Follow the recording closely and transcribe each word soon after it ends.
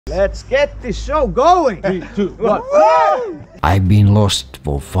Let's get this show going! 3, 2, 1. I've been lost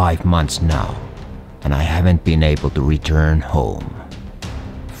for 5 months now, and I haven't been able to return home.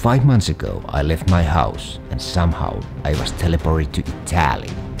 5 months ago, I left my house, and somehow I was teleported to Italy.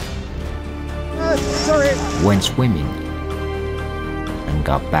 Sorry! Went swimming, and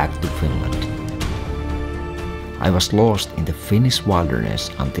got back to Finland. I was lost in the Finnish wilderness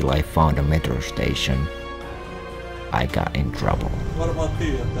until I found a metro station. I got in trouble.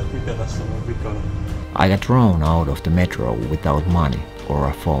 I got thrown out of the metro without money or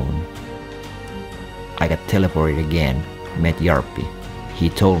a phone. I got teleported again, met Jarppi. He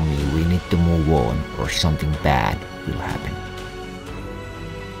told me we need to move on or something bad will happen.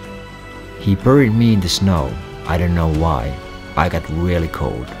 He buried me in the snow. I don't know why. I got really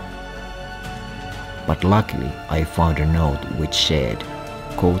cold. But luckily I found a note which said,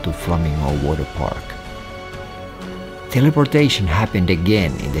 "Go to Flamingo Water Park." Teleportation happened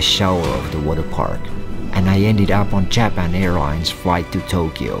again in the shower of the water park, and I ended up on Japan Airlines flight to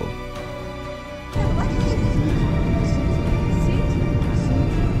Tokyo.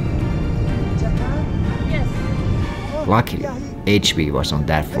 Luckily, HB was on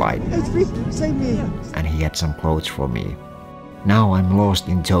that flight, and he had some clothes for me. Now I'm lost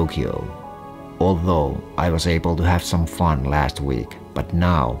in Tokyo. Although I was able to have some fun last week, but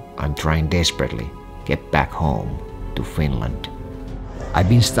now I'm trying desperately to get back home to Finland. I've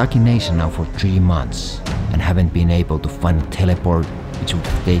been stuck in Asia now for 3 months and haven't been able to find a teleport which would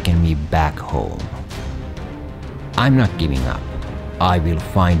have taken me back home. I'm not giving up. I will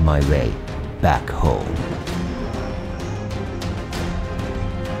find my way back home.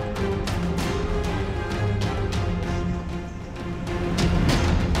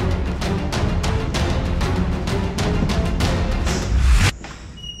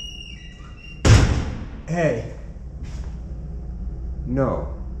 Hey. No.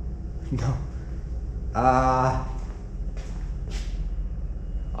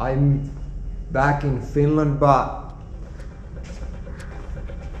 I'm back in Finland, but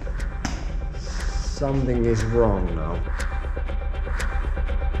something is wrong now.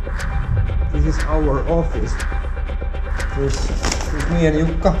 This is our office. There's me and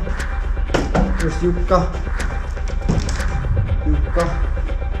Jukka. There's Jukka.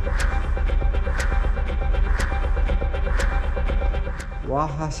 What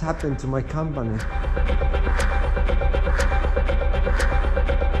has happened to my company?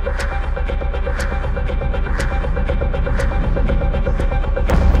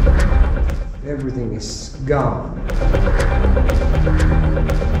 Everything is gone.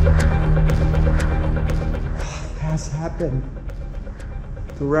 What has happened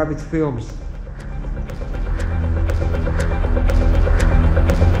to Rabbit Films?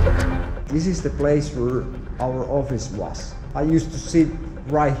 This is the place where our office was. I used to sit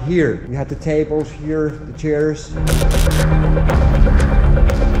right here. We had the tables here, the chairs.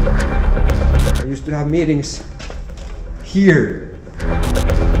 I used to have meetings here.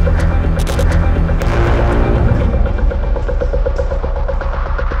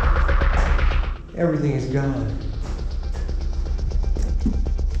 Everything is gone.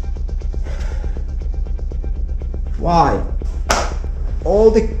 Why?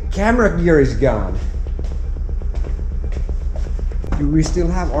 All the camera gear is gone. Do we still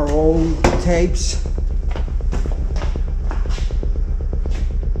have our old tapes?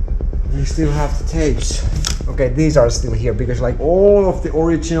 We still have the tapes. Okay, these are still here because like all of the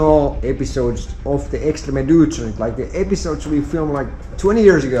original episodes of the Entrenepreneur, like the episodes we filmed like 20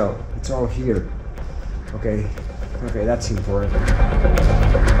 years ago, it's all here. Okay, that's important.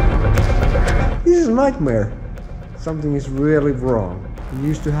 This is a nightmare. Something is really wrong. We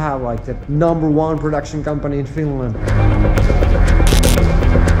used to have like the #1 production company in Finland.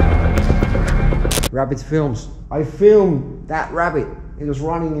 Rabbit Films. I filmed that rabbit. It was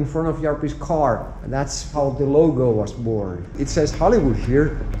running in front of Jarppi's car, and that's how the logo was born. It says Hollywood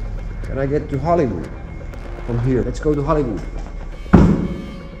here. Can I get to Hollywood from here? Let's go to Hollywood.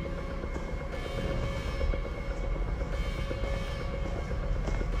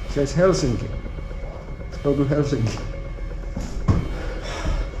 It says Helsinki. Let's go to Helsinki.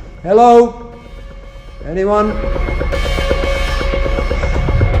 Hello? Anyone?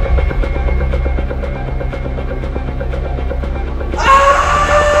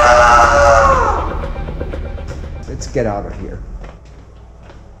 Let's get out of here.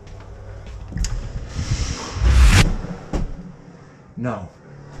 No.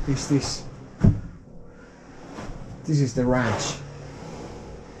 Is this? This is the ranch.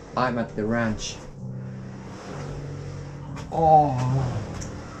 I'm at the ranch. Oh.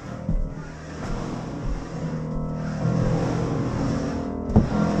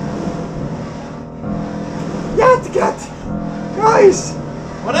 Boys!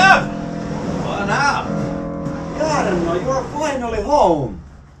 What up? What up? Jarno, you are finally home.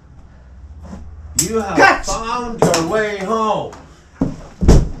 You have Cut! found your way home.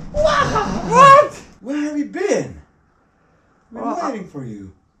 What? Where have you been? We've Well, been waiting for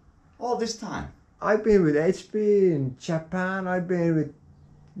you all this time. I've been with HP in Japan. I've been with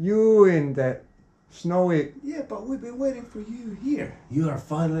you in the snowy. Yeah, but we've been waiting for you here. You are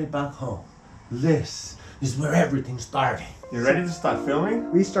finally back home. This is where everything started. You ready to start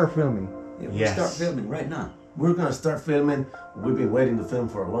filming? We start filming. Yeah, we Yes. start filming right now. We're gonna start filming. We've been waiting to film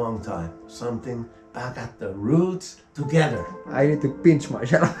for a long time. Something back at the roots together. I need to pinch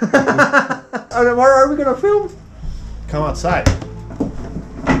myself. And then where are we gonna film? Come outside.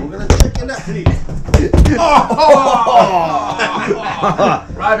 We're gonna check it out.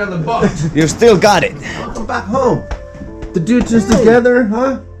 Right on the boat. You still got it. Welcome back home. The Dudesons together,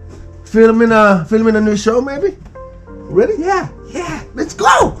 huh? Filming a new show, maybe? Ready? Yeah. Let's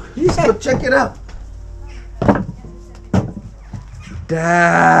go. Let's go check it out.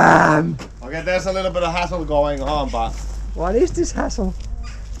 Damn. Okay, there's a little bit of hassle going on, but What is this hassle?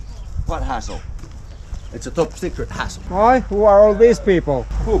 What hassle? It's a top secret hassle. Why? Who are all these people?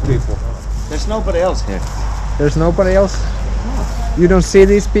 Who people? There's nobody else here. There's nobody else? You don't see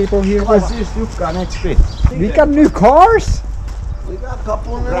these people here? What's this Jukka and HP? We got new cars? We got a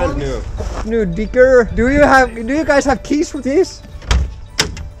couple of brand ones. new. New digger. Do you guys have keys for this?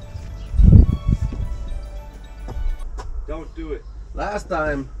 Don't do it. Last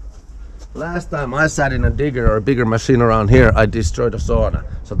time I sat in a digger or a bigger machine around here, I destroyed a sauna.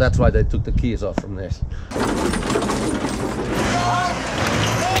 So that's why they took the keys off from this.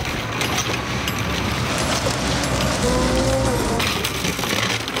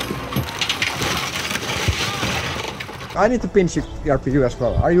 I need to pinch you as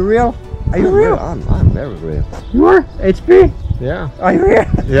well. Are you real? Are you real? I'm very real. You are? HP? Yeah. Are you real?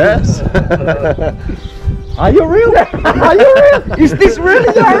 Yes. Are you real? Are you real? Is this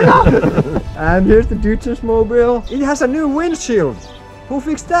really Jarno? And here's the Dudesons mobile. It has a new windshield. Who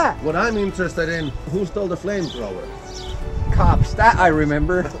fixed that? What I'm interested in, who stole the flamethrower? Cops. That I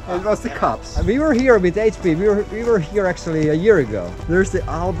remember. It was the cops. We were here with HP. We were here actually a year ago. There's the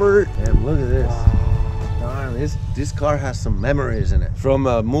Albert. Damn, look at this. Darn, this car has some memories in it. From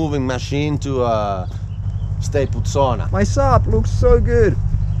a moving machine to a stay put sauna. My Saab looks so good.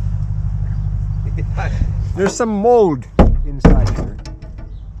 There's some mold inside here.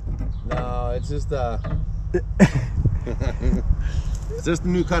 No, it's just it's just a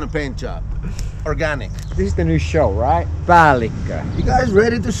new kind of paint job. Organic. This is the new show, right? Päällikkö. You guys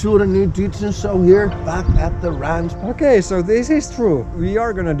ready to shoot a new Dudesons show here? Back at the ranch? Okay, so this is true. We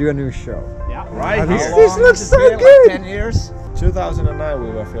are gonna do a new show. Yeah. Right. This looks so good. 10 years? 2009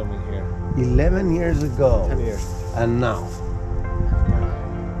 we were filming here. 11 years ago. 10 years. And now.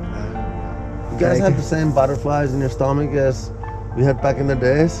 You guys have the same butterflies in your stomach as we had back in the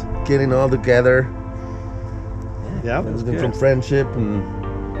days? Getting all together. Yeah. Everything from friendship and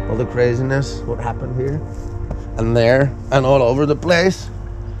all the craziness. What happened here? And there. And all over the place.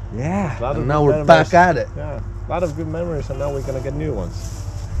 Yeah. And now we're back at it. Yeah. A lot of good memories, and now we're gonna get new ones.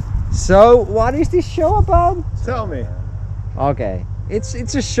 So what is this show about? Tell me. Okay, it's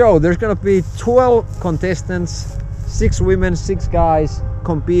a show. There's gonna be 12 contestants, 6 women, 6 guys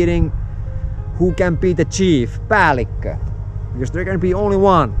competing. Who can be the chief, päällikkö? Because there can be only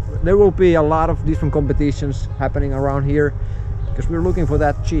one. There will be a lot of different competitions happening around here. Because we're looking for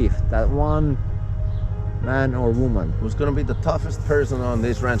that chief, that one man or woman. Who's gonna be the toughest person on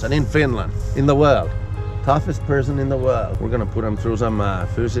this ranch and in Finland, in the world. Toughest person in the world. We're gonna put them through some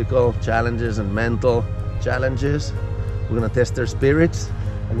physical challenges and mental challenges. We're gonna test their spirits,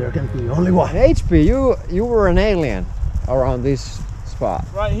 and there can be only one. HP, you were an alien around this spot.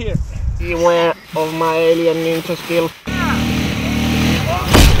 Right here. Beware of my alien ninja skill.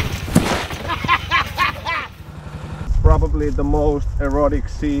 Probably the most erotic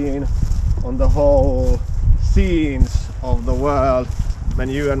scene on the whole scenes of the world. When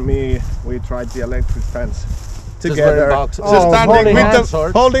you and me, we tried the electric fence together. wearing boxers. Just Oh, standing holding with hands.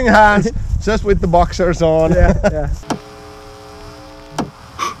 the holding hands, just with the boxers on. Yeah.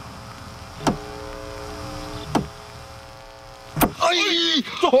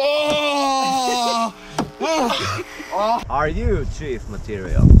 Are you chief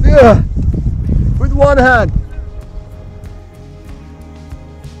material? Yeah. With one hand.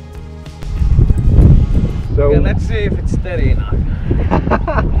 So Okay, let's see if it's steady enough.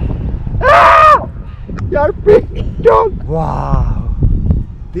 You're big dog. Wow.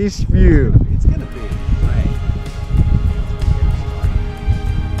 This view. It's gonna be great.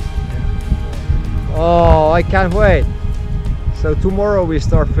 Oh, I can't wait. So tomorrow we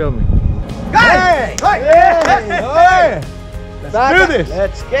start filming. Guys! Let's do this!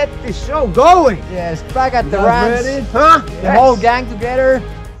 Let's get this show going! Yes, back at the ranch. ready? Huh? The whole gang together.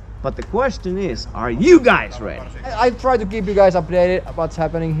 But the question is, are you guys ready? I try to keep you guys updated about what's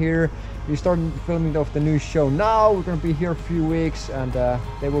happening here. We started filming of the new show now. We're gonna be here a few weeks and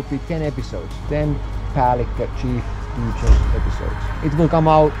there will be 10 episodes. 10 Päällikkö Chief Dudesons episodes. It will come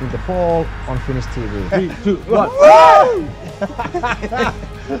out in the fall on Finnish TV. 3, 2, 1.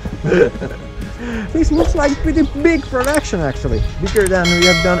 This looks like pretty big production actually. Bigger than we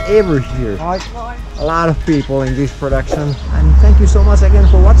have done ever here. A lot of people in this production. And thank you so much again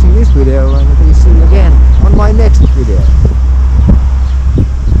for watching this video and we'll see you again on my next video.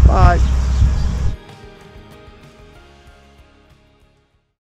 Bye.